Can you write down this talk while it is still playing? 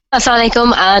Assalamu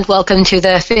alaikum and welcome to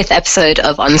the fifth episode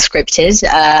of Unscripted.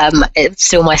 It's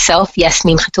still myself,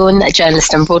 Yasmin Khatun, a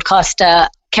journalist and broadcaster,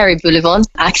 Cerie Bullivant,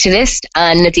 activist,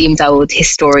 and Nadeem Dawud,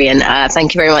 historian.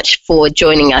 Thank you very much for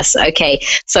joining us. Okay,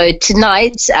 so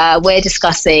tonight we're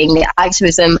discussing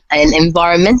activism and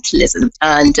environmentalism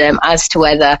and as to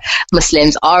whether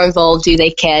Muslims are involved, do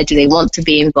they care, do they want to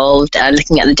be involved,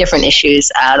 looking at the different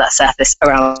issues that surface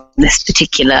around this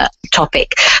particular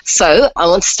topic. So I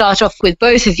want to start off with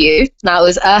both of you. Now, it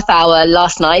was Earth Hour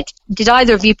last night. Did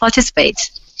either of you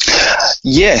participate?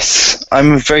 Yes,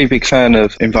 I'm a very big fan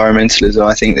of environmentalism.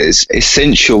 I think that it's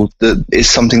essential, that it's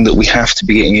something that we have to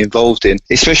be getting involved in,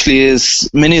 especially as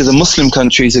many of the Muslim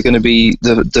countries are going to be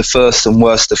the first and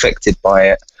worst affected by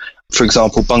it. For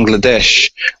example,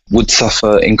 Bangladesh would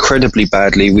suffer incredibly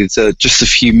badly with just a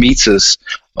few meters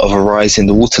of a rise in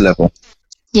the water level.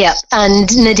 Yeah, and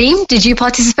Nadeem, did you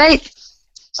participate?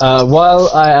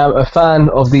 While I am a fan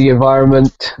of the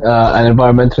environment and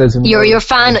environmentalism, you're a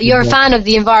fan of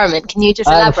the environment. Can you just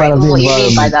elaborate on what you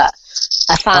mean by that?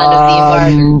 A fan of the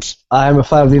environment. I am a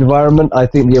fan of the environment. I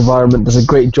think the environment does a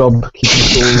great job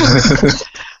keeping us all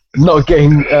not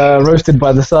getting roasted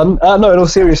by the sun. No, in all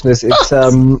seriousness,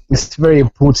 it's very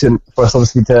important for us,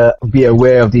 obviously, to be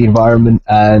aware of the environment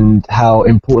and how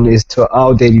important it is to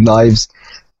our daily lives.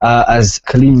 As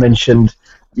Kaleem mentioned,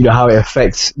 you know, how it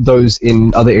affects those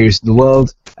in other areas of the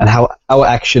world, and how our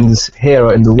actions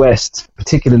here in the West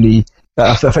particularly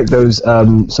affect those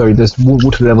those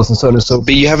water levels and so on and so forth.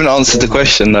 But you haven't answered the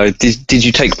question though. Did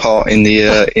you take part in the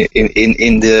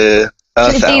in the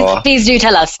Earth Hour? Please do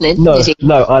tell us, Nid. No,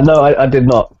 I did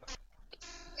not.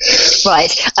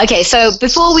 Right. Okay. So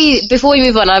before we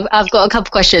move on, I've got a couple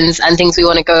of questions and things we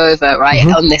want to go over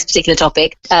on this particular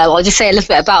topic. I'll just say a little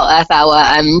bit about Earth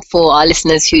Hour. For our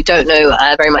listeners who don't know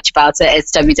very much about it,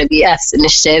 it's WWF's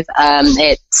initiative.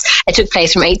 It took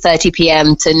place from 8:30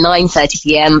 p.m. to 9:30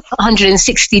 p.m.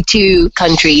 162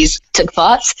 countries took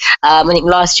part. I think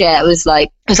last year it was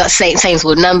that same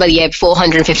sort of number. The year before,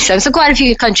 157. So quite a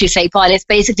few countries take part. And it's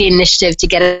basically an initiative to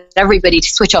get everybody to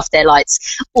switch off their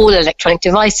lights, all electronic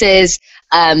devices,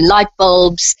 light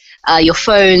bulbs, your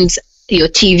phones, your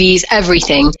TVs,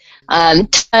 everything.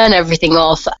 Turn everything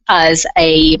off as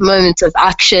a moment of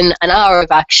action, an hour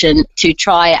of action, to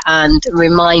try and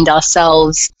remind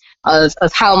ourselves of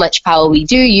how much power we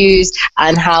do use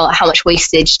and how much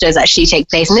wastage does actually take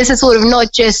place. And this is sort of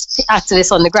not just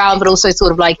activists on the ground, but also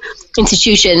sort of like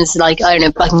institutions like, I don't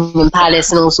know, Buckingham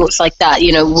Palace and all sorts like that,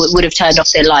 you know, would have turned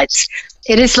off their lights.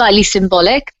 It is slightly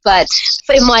symbolic, but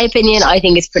in my opinion, I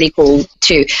think it's pretty cool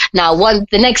too. Now,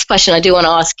 the next question I do want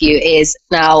to ask you is,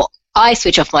 now, I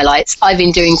switch off my lights. I've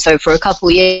been doing so for a couple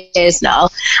of years now.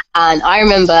 And I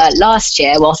remember last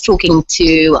year, whilst talking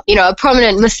to, a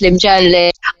prominent Muslim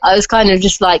journalist, I was kind of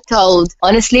just told,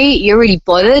 honestly, you're really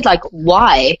bothered.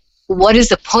 Why? What is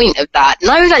the point of that?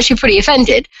 And I was actually pretty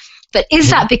offended. But is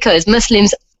that because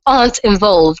Muslims aren't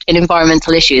involved in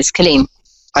environmental issues? Kaleem?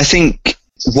 I think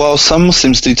while some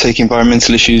Muslims do take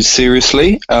environmental issues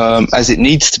seriously, as it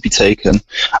needs to be taken,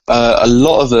 a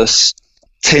lot of us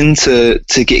tend to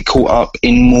get caught up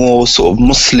in more sort of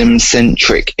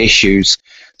Muslim-centric issues.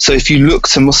 So if you look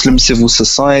to Muslim civil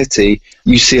society,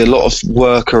 you see a lot of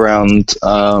work around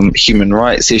human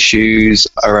rights issues,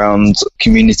 around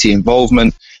community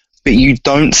involvement, but you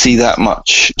don't see that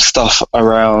much stuff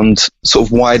around sort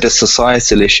of wider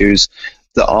societal issues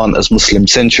that aren't as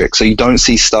Muslim-centric. So you don't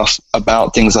see stuff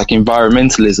about things like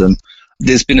environmentalism.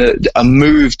 There's been a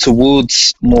move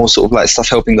towards more sort of stuff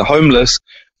helping the homeless,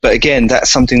 but again,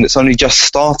 that's something that's only just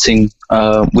starting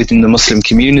within the Muslim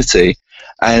community.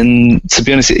 And to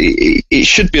be honest, it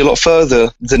should be a lot further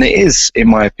than it is, in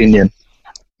my opinion.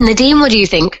 Nadeem, what do you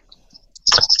think?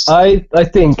 I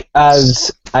think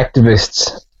as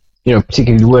activists,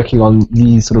 particularly working on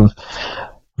these sort of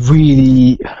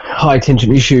really high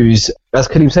tension issues, as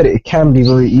Kaleem said, it can be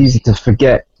very easy to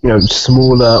forget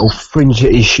smaller or fringe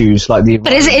issues like the.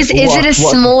 But is it a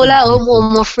smaller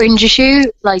or more fringe issue?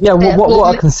 What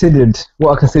are considered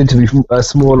to be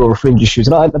smaller or fringe issues?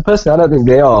 And I personally, I don't think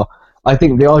they are. I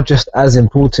think they are just as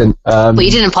important. But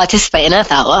you didn't participate in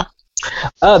Earth Hour.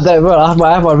 I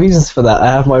have my reasons for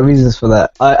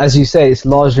that. As you say, it's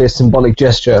largely a symbolic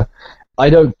gesture. I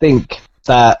don't think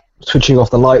that switching off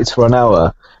the lights for an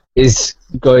hour is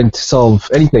going to solve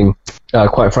anything,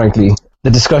 quite frankly. The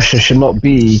discussion should not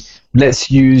be, let's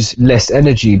use less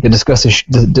energy. The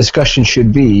discussion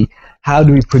should be, how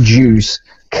do we produce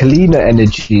cleaner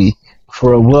energy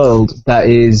for a world that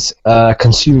is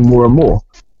consuming more and more?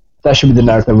 that should be the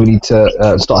narrative we need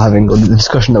to start having, or the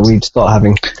discussion that we need to start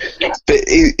having. But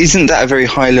isn't that a very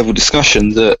high-level discussion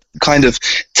that kind of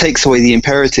takes away the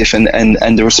imperative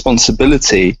and the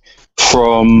responsibility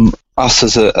from us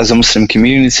as a Muslim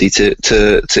community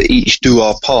to each do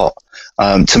our part,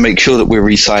 to make sure that we're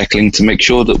recycling, to make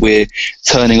sure that we're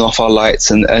turning off our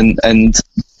lights and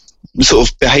sort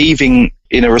of behaving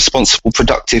in a responsible,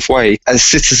 productive way as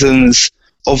citizens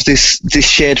of this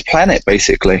shared planet,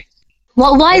 basically.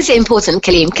 Well, why is it important,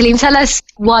 Kaleem? Kaleem, tell us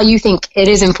why you think it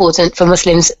is important for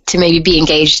Muslims to maybe be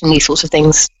engaged in these sorts of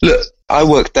things. Look, I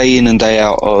work day in and day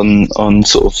out on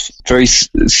sort of very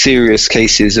serious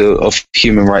cases of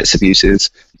human rights abuses,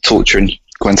 torture in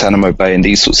Guantanamo Bay and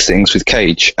these sorts of things with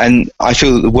Cage. And I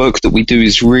feel that the work that we do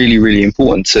is really, really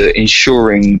important to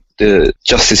ensuring the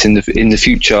justice in the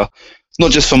future,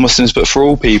 not just for Muslims, but for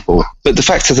all people. But the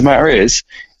fact of the matter is,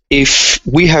 if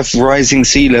we have rising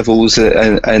sea levels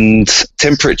and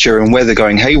temperature and weather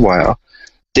going haywire,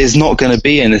 there's not going to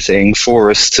be anything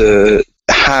for us to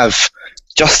have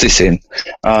justice in.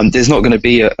 There's not going to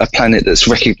be a planet that's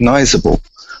recognizable.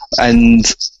 And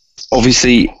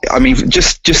obviously, I mean,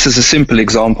 just as a simple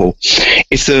example,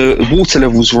 if the water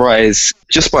levels rise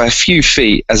just by a few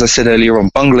feet, as I said earlier on,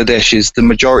 Bangladesh the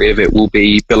majority of it will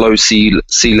be below sea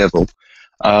level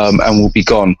and will be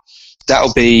gone.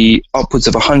 That'll be upwards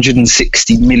of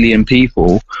 160 million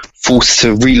people forced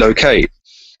to relocate.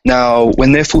 Now,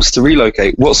 when they're forced to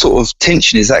relocate, what sort of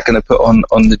tension is that going to put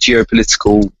on the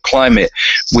geopolitical climate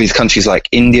with countries like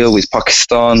India, with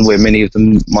Pakistan, where many of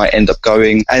them might end up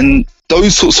going? And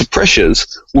those sorts of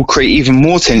pressures will create even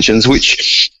more tensions,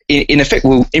 which in effect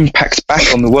will impact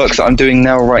back on the work that I'm doing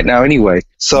right now anyway.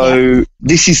 So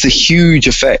this is the huge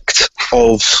effect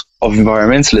of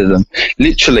environmentalism.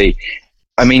 Literally,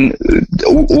 I mean,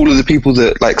 all of the people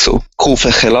that like sort of call for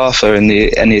Khilafah and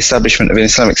the establishment of an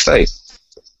Islamic State,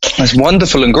 that's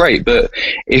wonderful and great. But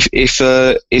if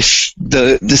the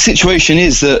situation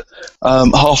is that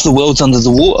half the world's under the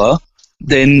water,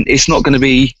 then it's not going to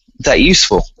be that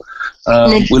useful.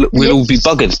 We'll all be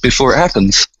buggered before it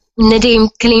happens. Nadeem,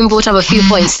 Kaleem brought up a few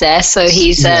points there. So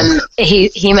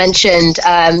he mentioned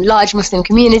large Muslim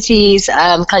communities,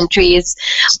 countries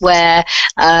where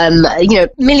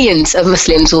millions of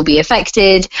Muslims will be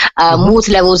affected,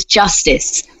 water levels,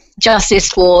 justice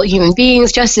for human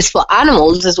beings, justice for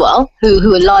animals as well,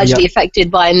 who are largely affected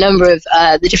by a number of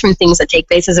the different things that take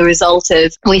place as a result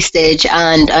of wastage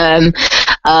and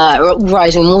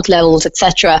rising water levels,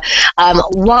 etc.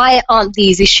 Why aren't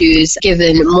these issues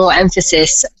given more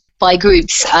emphasis by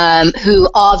groups who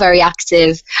are very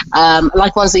active,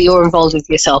 like ones that you're involved with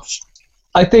yourself?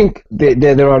 I think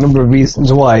there are a number of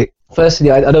reasons why. Firstly,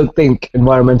 I don't think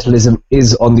environmentalism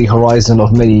is on the horizon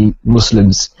of many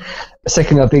Muslims.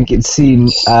 Secondly, I think it's seen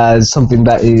as something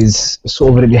that is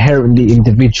sort of an inherently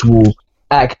individual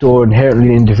act or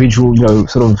inherently individual,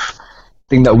 sort of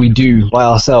thing that we do by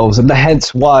ourselves, and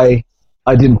hence why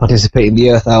I didn't participate in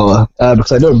the Earth Hour,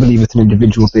 because I don't believe it's an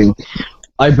individual thing.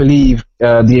 I believe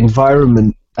the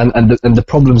environment and the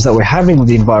problems that we're having with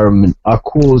the environment are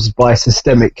caused by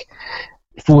systemic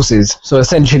forces. So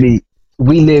essentially,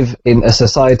 we live in a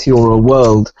society or a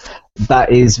world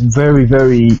that is very,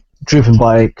 very driven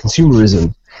by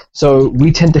consumerism. So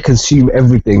we tend to consume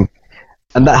everything,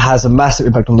 and that has a massive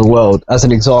impact on the world. As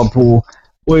an example,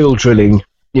 oil drilling.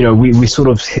 We sort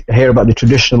of hear about the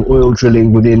traditional oil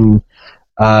drilling within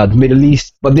the Middle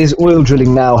East, but there's oil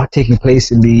drilling now taking place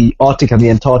in the Arctic and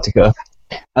the Antarctica,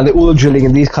 and the oil drilling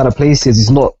in these kind of places is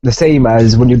not the same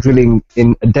as when you're drilling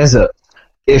in a desert.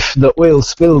 If the oil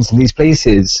spills in these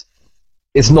places,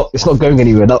 it's not going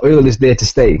anywhere. That oil is there to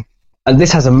stay, and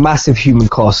this has a massive human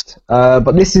cost.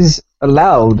 But this is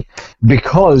allowed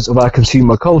because of our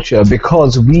consumer culture,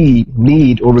 because we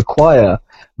need or require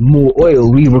more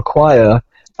oil. We require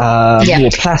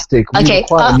more plastic. We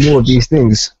require more of these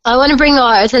things. I want to bring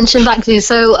our attention back to,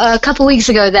 so a couple of weeks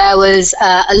ago there was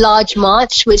a large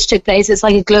march which took place. It's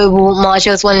like a global march.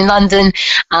 There was one in London,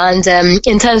 and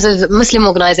in terms of Muslim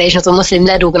organisations or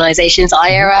Muslim-led organisations,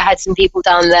 IERA had some people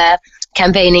down there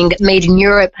campaigning. Made in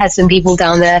Europe had some people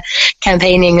down there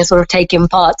campaigning and sort of taking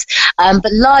part.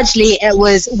 But largely it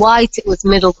was white, it was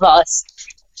middle class.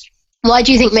 Why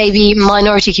do you think maybe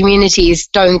minority communities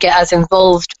don't get as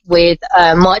involved with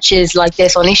marches like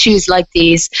this on issues like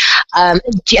these?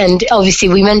 And obviously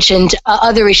we mentioned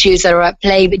other issues that are at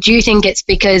play, but do you think it's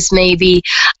because maybe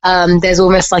there's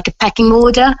almost like a pecking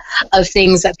order of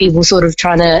things that people sort of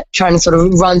trying to sort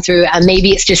of run through, and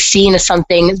maybe it's just seen as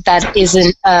something that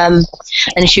isn't an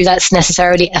issue that's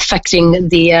necessarily affecting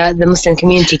the Muslim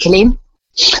community? Kaleem?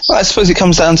 I suppose it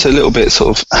comes down to a little bit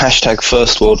sort of hashtag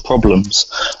first world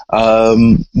problems.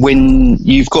 When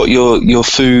you've got your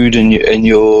food and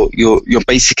your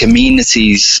basic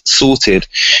amenities sorted,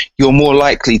 you're more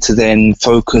likely to then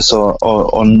focus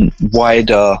on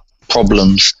wider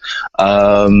problems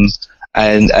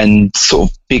and sort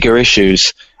of bigger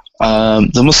issues.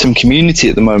 The Muslim community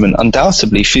at the moment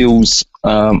undoubtedly feels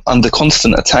under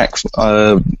constant attack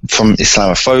from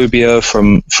Islamophobia,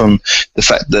 from the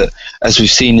fact that, as we've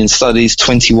seen in studies,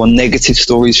 21 negative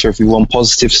stories for every one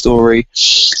positive story,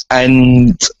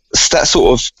 and that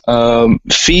sort of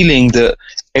feeling that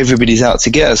everybody's out to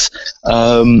get us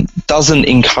doesn't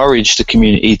encourage the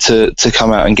community to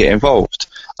come out and get involved.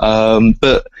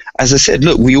 But as I said,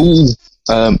 look, we all,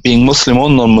 being Muslim or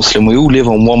non-Muslim, we all live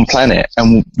on one planet,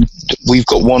 and we've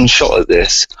got one shot at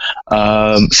this.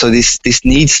 So this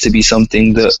needs to be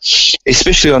something that,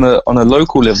 especially on a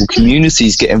local level,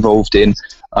 communities get involved in.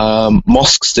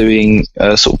 Mosques doing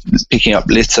sort of picking up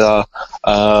litter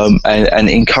and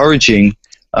encouraging.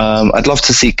 I'd love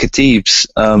to see Khatibs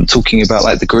talking about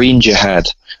like the green jihad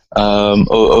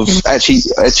of actually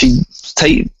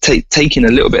taking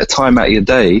a little bit of time out of your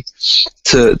day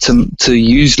to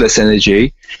use less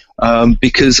energy,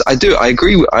 because I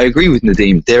agree with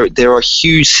Nadeem. There are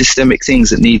huge systemic things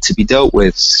that need to be dealt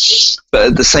with, but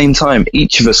at the same time,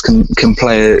 each of us can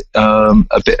play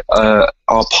a bit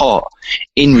our part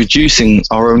in reducing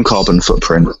our own carbon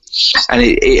footprint, and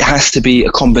it has to be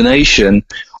a combination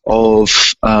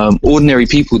of ordinary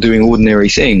people doing ordinary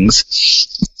things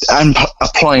and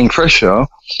applying pressure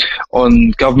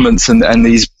on governments and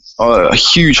these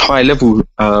huge high-level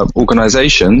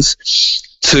organizations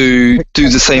to do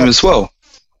the same as well.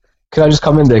 Can I just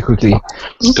come in there quickly?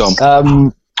 Go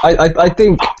on. I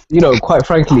think, quite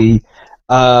frankly,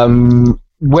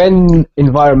 when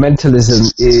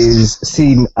environmentalism is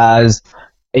seen as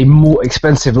a more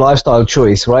expensive lifestyle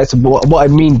choice, right? So what I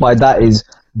mean by that is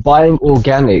buying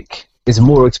organic is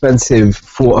more expensive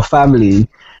for a family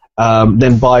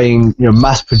than buying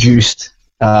mass-produced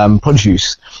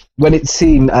produce. When it's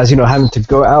seen as having to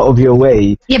go out of your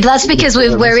way. Yeah, but that's because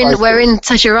we're in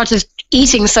such a rut of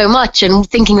eating so much and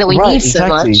thinking that we need so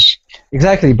much.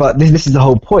 Exactly, but this is the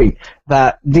whole point,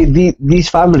 that these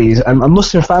families and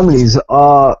Muslim families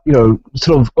are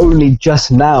sort of only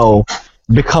just now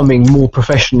becoming more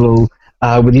professional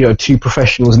with 2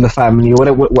 professionals in the family or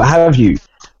whatever, what have you.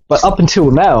 But up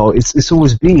until now, it's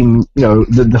always been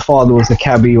the father was a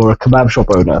cabbie or a kebab shop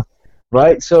owner,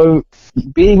 right? So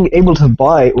being able to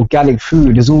buy organic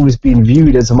food has always been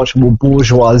viewed as a much more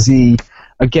bourgeoisie,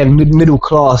 again middle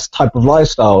class type of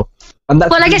lifestyle. And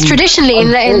that's I guess traditionally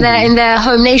in their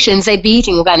home nations they'd be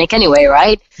eating organic anyway,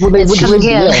 right? Well, they would,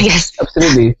 I guess.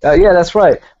 Absolutely, yeah, that's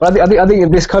right. But I think in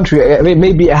this country,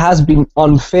 maybe it has been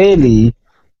unfairly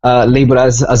labelled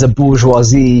as a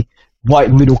bourgeoisie,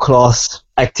 white middle class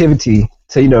activity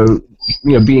to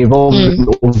be involved in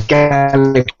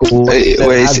organic or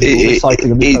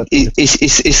recycling.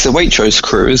 It's the Waitrose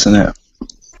crew, isn't it?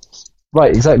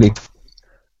 Right, exactly.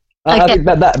 I think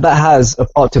that has a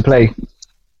part to play.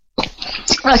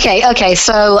 Okay.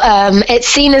 So it's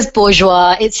seen as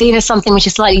bourgeois. It's seen as something which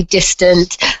is slightly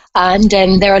distant, and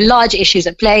there are large issues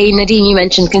at play. Nadeem, you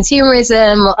mentioned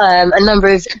consumerism, a number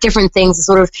of different things,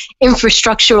 sort of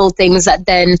infrastructural things that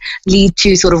then lead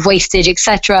to sort of wastage,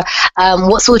 etc.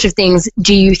 What sort of things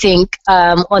do you think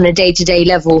on a day-to-day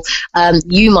level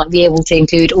you might be able to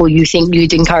include, or you think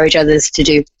you'd encourage others to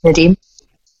do, Nadeem?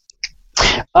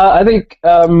 I think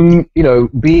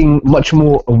being much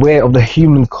more aware of the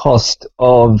human cost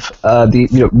of the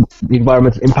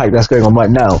environmental impact that's going on right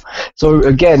now. So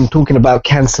again, talking about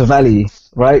Cancer Valley,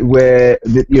 right, where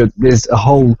there's a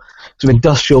whole sort of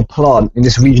industrial plant in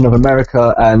this region of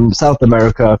America and South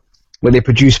America where they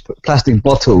produce plastic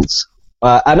bottles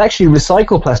and actually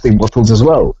recycle plastic bottles as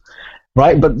well.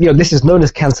 Right, but this is known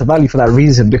as Cancer Valley for that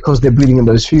reason, because they're breathing in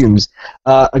those fumes.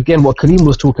 Again, what Kareem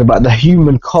was talking about, the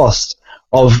human cost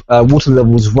of water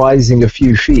levels rising a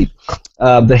few feet,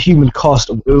 the human cost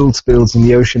of oil spills in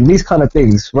the ocean, these kind of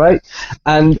things, right?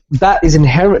 And that is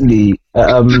inherently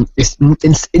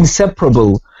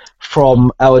inseparable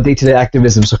from our day-to-day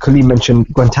activism. So Kareem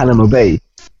mentioned Guantanamo Bay.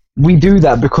 We do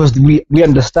that because we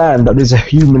understand that there's a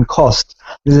human cost.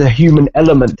 There's a human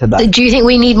element to that. So do you think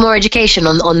we need more education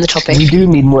on the topic? We do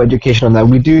need more education on that.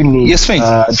 We do need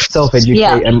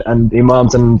self-educate and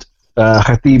imams and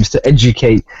khatibs to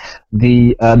educate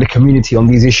the community on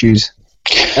these issues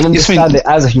and understand it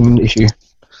as a human issue.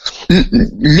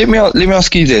 Let me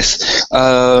ask you this: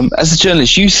 as a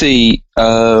journalist, you see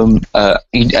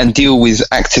and deal with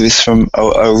activists from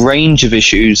a range of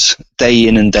issues day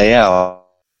in and day out.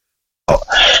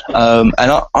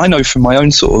 And I know from my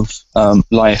own sort of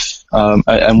life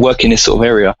and work in this sort of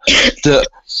area that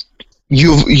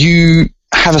you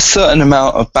have a certain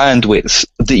amount of bandwidth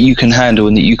that you can handle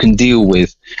and that you can deal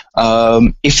with.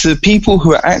 If the people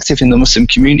who are active in the Muslim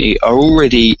community are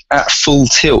already at full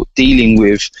tilt dealing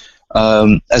with,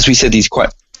 as we said, these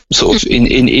quite sort of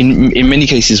in many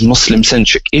cases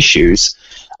Muslim-centric issues,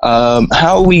 how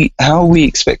are we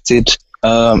expected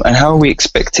and how are we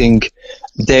expecting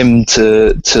them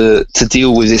to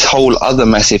deal with this whole other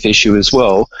massive issue as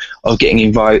well of getting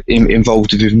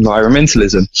involved with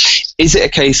environmentalism? Is it a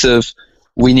case of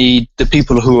we need the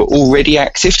people who are already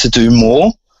active to do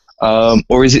more,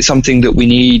 or is it something that we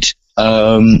need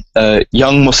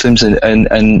young Muslims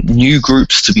and new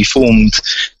groups to be formed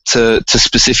to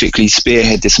specifically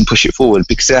spearhead this and push it forward?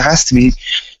 Because there has to be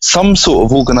some sort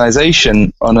of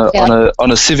organisation on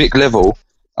a civic level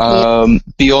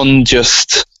beyond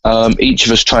just each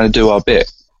of us trying to do our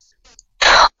bit.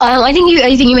 I think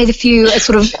you made a few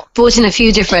brought in a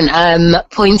few different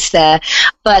points there,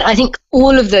 but I think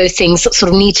all of those things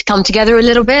sort of need to come together a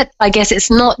little bit. I guess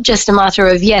it's not just a matter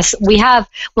of, yes, we have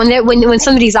when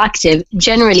somebody's active,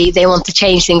 generally they want to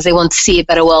change things, they want to see a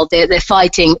better world, they're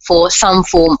fighting for some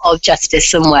form of justice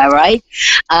somewhere, right?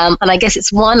 And I guess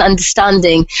it's one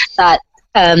understanding that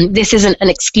this isn't an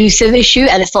exclusive issue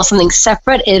and it's not something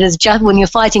separate. It is just when you're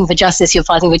fighting for justice, you're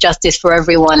fighting for justice for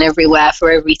everyone, everywhere, for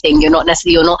everything. You're not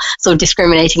sort of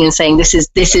discriminating and saying this is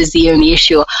the only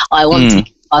issue I want to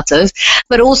be part of.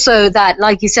 But also that,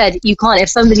 like you said, you can't, if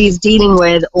somebody's dealing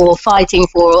with or fighting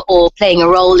for or playing a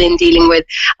role in dealing with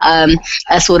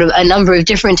a number of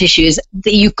different issues,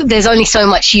 there's only so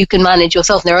much you can manage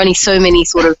yourself. There are only so many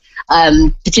sort of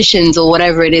petitions or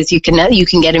whatever it is you can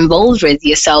get involved with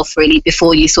yourself, really,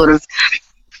 before you sort of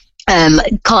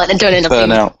don't end up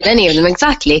doing any of them.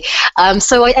 Exactly. I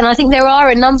think there are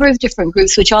a number of different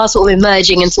groups which are sort of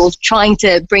emerging and sort of trying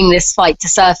to bring this fight to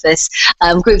surface.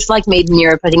 Groups like Made in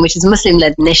Europe, I think, which is a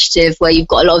Muslim-led initiative where you've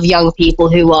got a lot of young people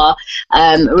who are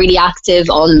really active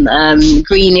on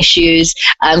green issues,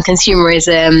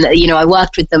 consumerism. I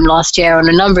worked with them last year on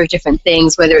a number of different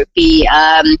things, whether it be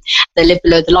the Live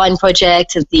Below the Line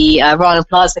project, the Rana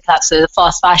Plaza collapse, so the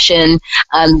fast fashion,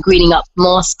 greening up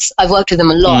mosques. I've worked with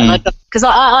them a lot. Because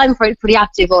I'm pretty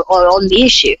active on the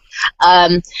issue,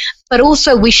 but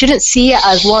also we shouldn't see it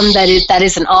as one that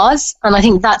isn't ours, and I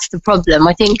think that's the problem.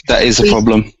 I think that is a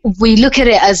problem. We look at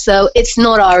it as though it's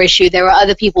not our issue. There are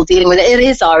other people dealing with it. It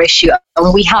is our issue,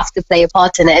 and we have to play a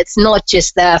part in it. It's not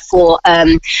just there for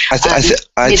middle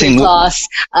class,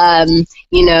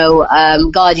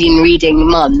 Guardian reading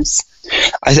mums.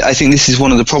 I think this is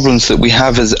one of the problems that we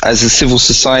have as a civil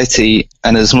society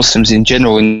and as Muslims in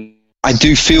general. And I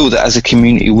do feel that as a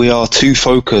community we are too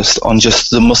focused on just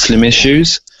the Muslim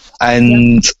issues,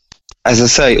 and as I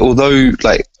say, although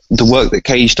like the work that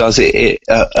Cage does, it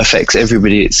affects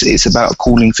everybody. It's about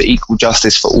calling for equal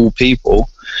justice for all people,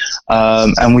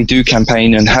 and we do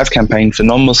campaign and have campaigned for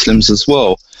non-Muslims as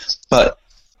well, but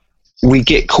we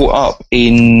get caught up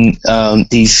in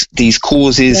these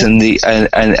causes and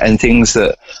things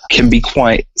that can be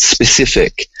quite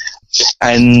specific.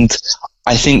 And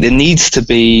I think there needs to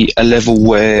be a level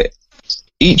where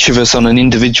each of us on an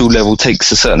individual level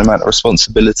takes a certain amount of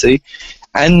responsibility,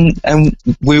 and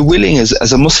we're willing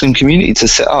as a Muslim community to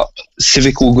set up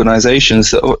civic organisations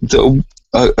that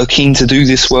are keen to do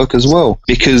this work as well,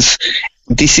 because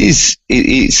it's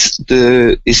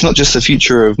not just the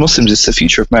future of Muslims, it's the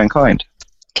future of mankind.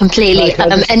 Completely.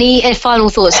 Any final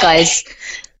thoughts, guys?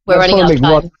 We're running out of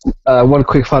time. One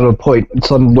quick final point.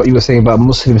 It's on what you were saying about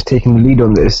Muslims taking the lead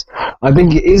on this. I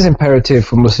think it is imperative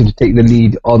for Muslims to take the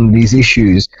lead on these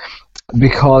issues,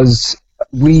 because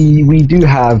we do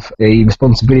have a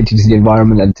responsibility to the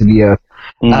environment and to the earth.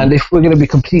 And if we're going to be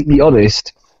completely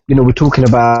honest, we're talking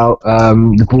about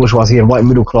the bourgeoisie and white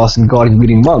middle class and guardian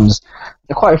reading mums.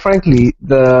 Quite frankly,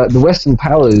 the Western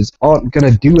powers aren't going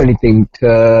to do anything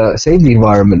to save the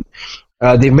environment.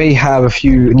 They may have a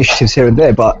few initiatives here and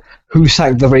there, but who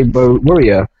sank the Rainbow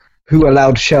Warrior? Who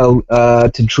allowed Shell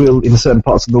to drill in certain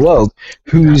parts of the world?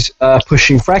 Who's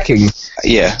pushing fracking?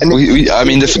 Yeah,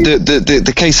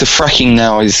 the case of fracking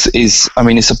now is it's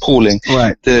appalling.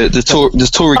 Right. The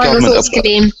Tory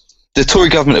government. The Tory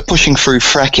government are pushing through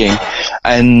fracking,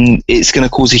 and it's going to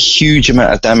cause a huge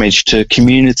amount of damage to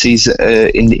communities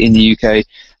in the UK,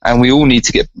 and we all need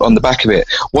to get on the back of it.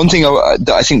 One thing that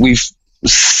I think we've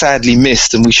sadly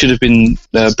missed, and we should have been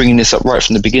bringing this up right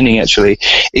from the beginning actually,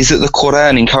 is that the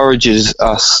Quran encourages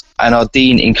us, and our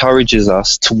deen encourages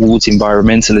us towards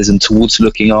environmentalism, towards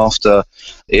looking after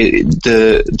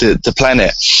the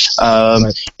planet.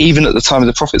 Right. Even at the time of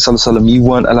the Prophet ﷺ, you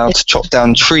weren't allowed to chop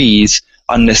down trees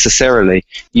unnecessarily.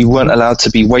 You weren't allowed to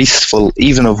be wasteful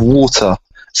even of water.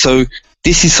 So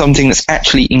this is something that's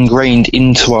actually ingrained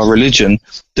into our religion,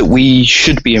 that we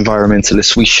should be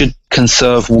environmentalists, we should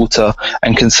conserve water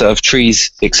and conserve trees,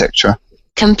 etc.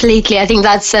 Completely. I think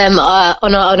that's on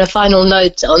a final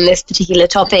note on this particular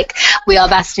topic. We are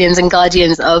bastions and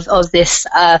guardians of this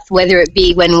earth, whether it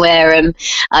be when we're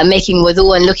making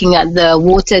wudu and looking at the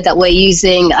water that we're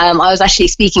using. I was actually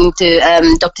speaking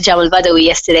to Dr. Jamal Badawi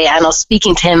yesterday, and I was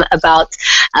speaking to him about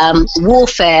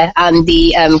warfare and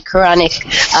the Quranic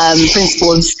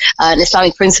principles and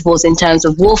Islamic principles in terms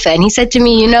of warfare. And he said to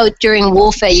me, during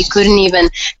warfare you couldn't even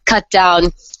cut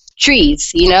down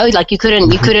trees, like you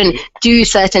couldn't do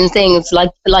certain things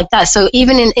like that. So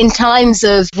even in times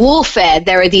of warfare,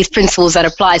 there are these principles that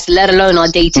apply, so let alone our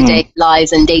day-to-day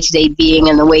lives and day-to-day being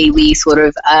and the way we sort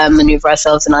of maneuver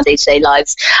ourselves in our day-to-day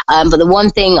lives. But the one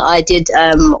thing I did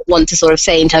want to sort of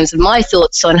say in terms of my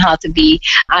thoughts on how to be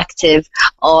active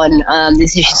on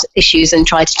these issues and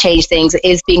try to change things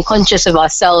is being conscious of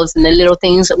ourselves and the little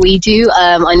things that we do.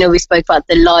 I know we spoke about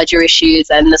the larger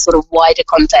issues and the sort of wider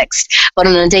context, but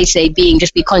on a day-to-day being,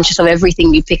 just be conscious of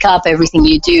everything you pick up, everything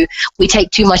you do. We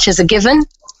take too much as a given.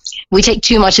 We take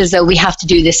too much as though we have to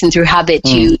do this, and through habit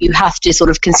you have to sort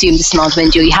of consume this amount of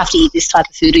energy, or you have to eat this type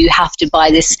of food, or you have to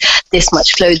buy this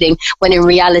much clothing, when in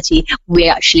reality we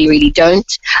actually really don't.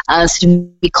 So to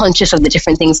be conscious of the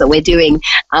different things that we're doing,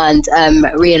 and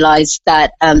realize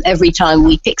that every time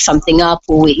we pick something up,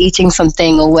 or we're eating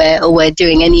something, or we're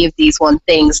doing any of these one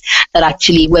things, that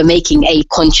actually we're making a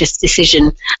conscious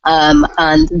decision,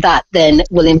 and that then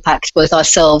will impact both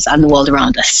ourselves and the world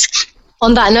around us.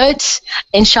 On that note,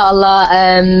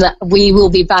 inshallah, we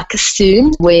will be back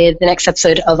soon with the next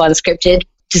episode of Unscripted.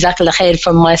 Jazakallah khair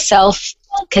from myself,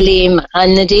 Kaleem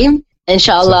and Nadeem.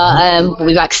 Inshallah, we'll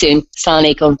be back soon.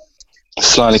 Assalamu alaikum.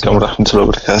 Assalamu alaikum wa rahmatullahi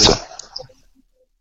wa barakatuh.